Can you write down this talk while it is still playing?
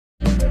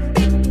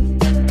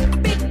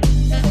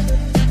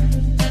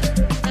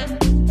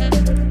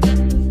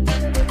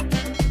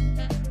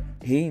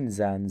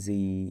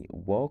Zanzi,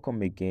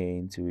 welcome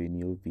again to a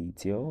new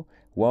video.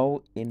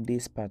 Well, in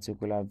this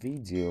particular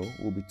video,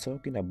 we'll be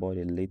talking about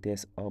the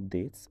latest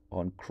updates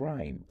on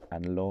crime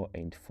and law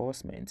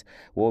enforcement.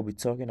 We'll be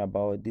talking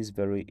about this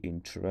very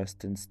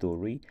interesting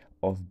story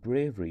of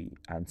bravery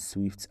and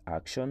swift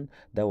action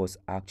that was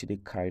actually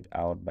carried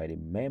out by the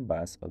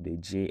members of the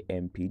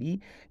JMPD,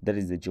 that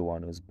is the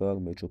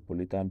Johannesburg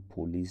Metropolitan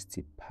Police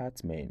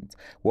Department.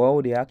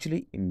 Well, they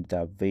actually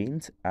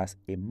intervened as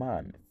a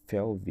man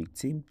fell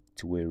victim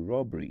to a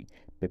robbery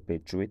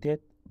perpetrated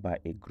by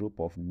a group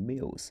of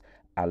males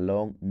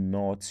along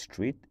Noord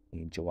Street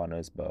in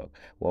Johannesburg.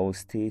 Well,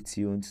 stay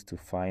tuned to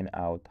find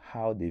out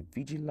how the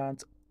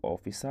vigilant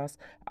officers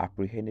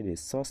apprehended the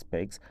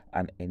suspects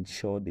and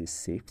ensured the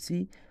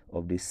safety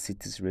of the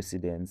city's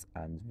residents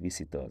and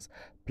visitors.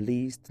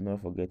 Please do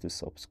not forget to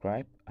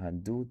subscribe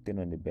and do turn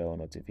on the bell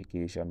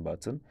notification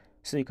button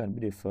so you can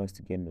be the first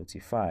to get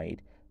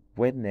notified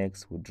when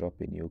next we drop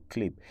a new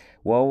clip.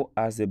 Well,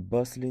 as the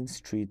bustling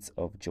streets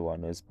of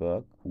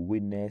Johannesburg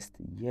witnessed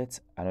yet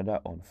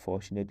another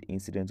unfortunate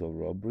incident of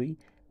robbery,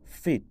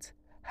 fate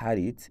had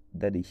it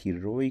that the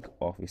heroic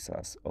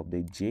officers of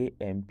the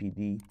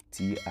JMPD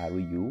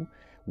TRU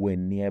were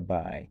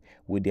nearby.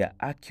 With their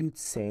acute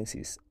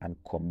senses and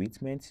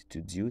commitment to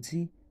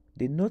duty,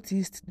 they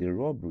noticed the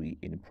robbery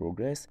in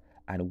progress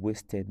and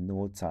wasted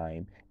no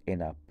time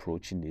in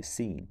approaching the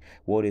scene.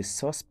 While the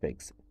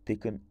suspects,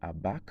 taken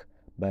aback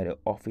by the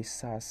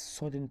officer's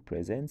sudden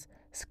presence,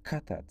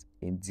 scattered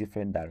in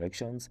different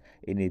directions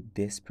in a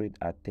desperate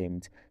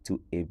attempt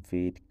to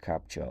evade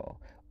capture.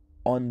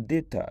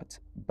 Undeterred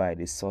by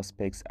the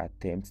suspect's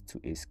attempt to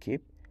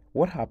escape,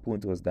 what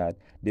happened was that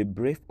the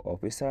brave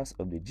officers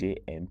of the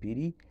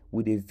JMPD,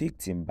 with the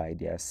victim by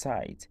their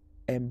side,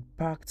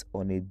 embarked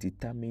on a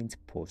determined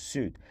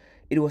pursuit.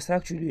 It was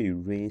actually a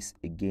race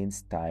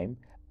against time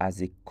as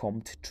they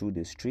combed through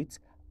the streets,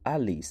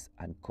 alleys,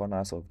 and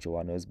corners of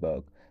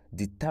Johannesburg,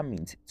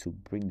 determined to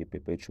bring the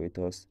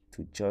perpetrators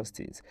to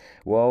justice.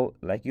 Well,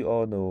 like you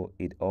all know,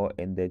 it all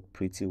ended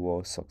pretty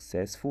well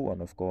successful,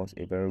 and of course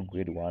a very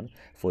great one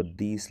for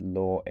these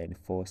law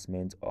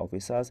enforcement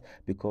officers,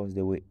 because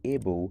they were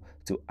able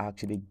to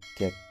actually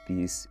get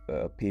these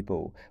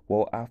people.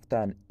 Well, after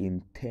an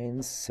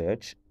intense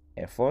search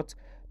effort,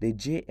 the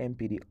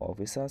JMPD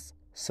officers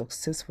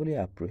successfully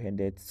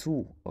apprehended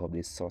two of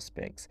the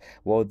suspects,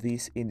 while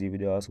these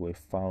individuals were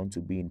found to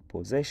be in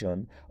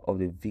possession of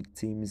the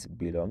victims'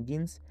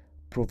 belongings,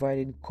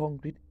 providing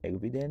concrete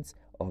evidence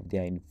of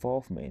their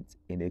involvement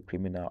in the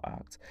criminal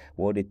act.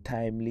 While the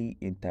timely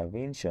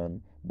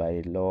intervention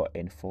by the law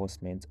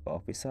enforcement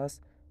officers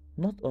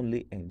not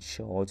only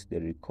ensured the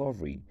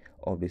recovery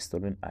of the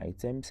stolen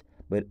items,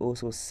 but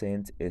also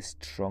sent a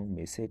strong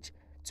message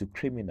to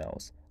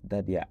criminals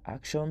that their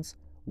actions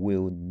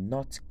will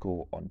not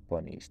go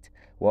unpunished.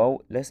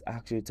 Well, let's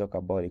actually talk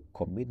about a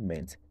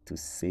commitment to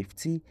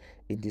safety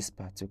in this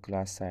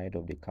particular side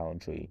of the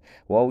country.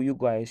 Well, you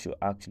guys should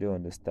actually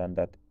understand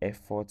that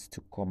efforts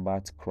to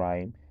combat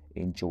crime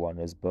in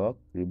Johannesburg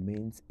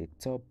remains a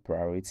top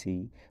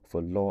priority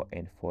for law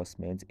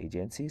enforcement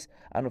agencies,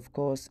 and of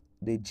course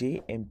the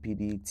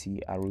JMPD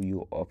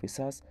TRU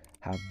officers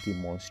have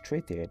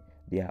demonstrated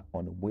their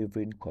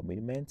unwavering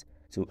commitment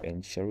to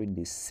ensuring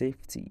the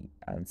safety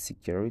and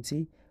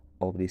security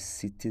of the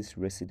city's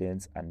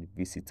residents and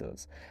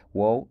visitors.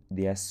 Well,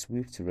 their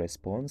swift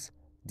response,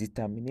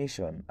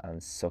 determination,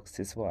 and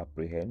successful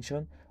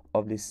apprehension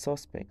of the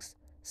suspects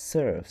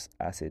serves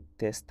as a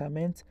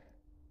testament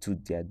to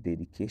their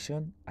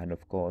dedication and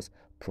of course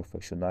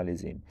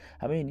professionalism.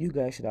 I mean, you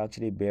guys should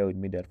actually bear with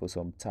me that for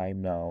some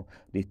time now,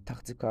 the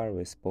tactical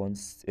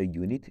response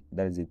unit,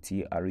 that is the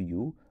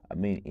TRU, I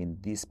mean, in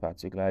this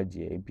particular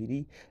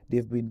JMPD,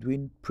 they've been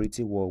doing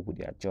pretty well with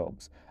their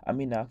jobs. I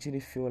mean, I actually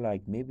feel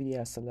like maybe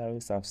their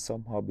salaries have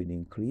somehow been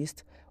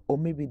increased, or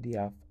maybe they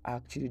have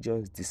actually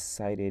just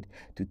decided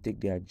to take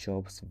their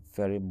jobs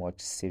very much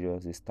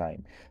serious this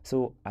time.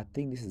 So I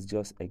think this is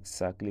just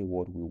exactly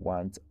what we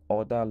want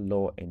other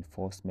law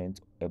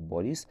enforcement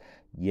bodies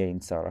here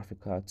in South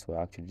Africa to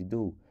actually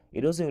do.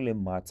 It doesn't really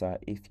matter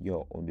if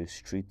you're on the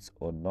streets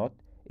or not.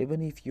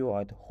 Even if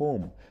you're at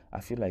home, I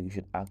feel like you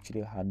should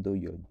actually handle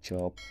your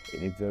job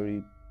in a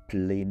very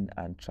plain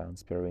and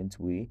transparent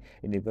way,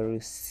 in a very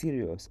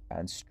serious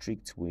and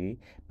strict way,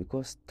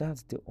 because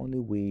that's the only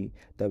way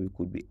that we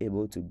could be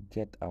able to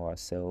get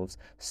ourselves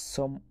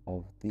some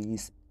of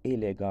these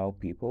illegal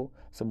people,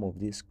 some of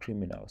these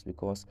criminals.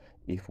 Because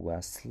if we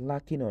are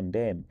slacking on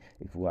them,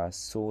 if we are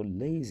so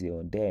lazy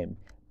on them,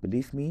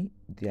 believe me,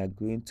 they are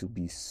going to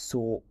be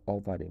so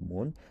over the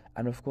moon,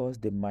 and of course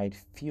they might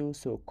feel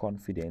so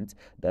confident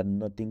that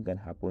nothing can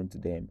happen to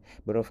them.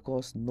 But of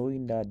course,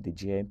 knowing that the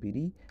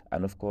JMPD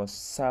and of course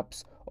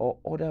SAPs or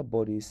other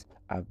bodies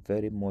are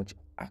very much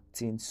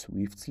acting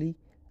swiftly,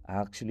 I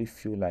actually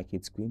feel like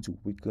it's going to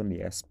weaken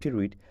their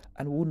spirit,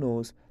 and who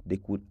knows, they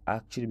could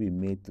actually be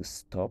made to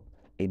stop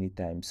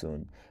anytime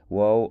soon.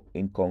 Well,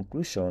 in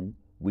conclusion,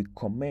 We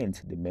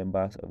commend the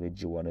members of the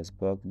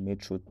Johannesburg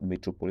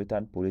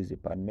Metropolitan Police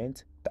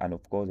Department and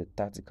of course the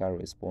Tactical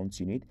Response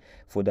Unit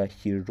for their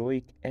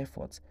heroic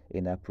efforts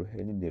in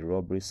apprehending the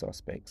robbery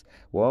suspects.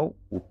 Well,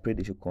 we pray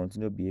they should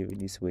continue behaving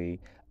this way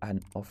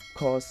and of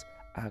course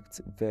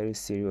act very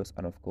serious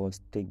and of course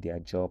take their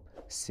job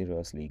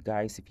seriously.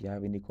 Guys, if you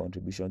have any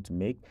contribution to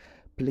make,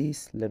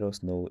 please let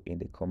us know in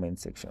the comment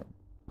section.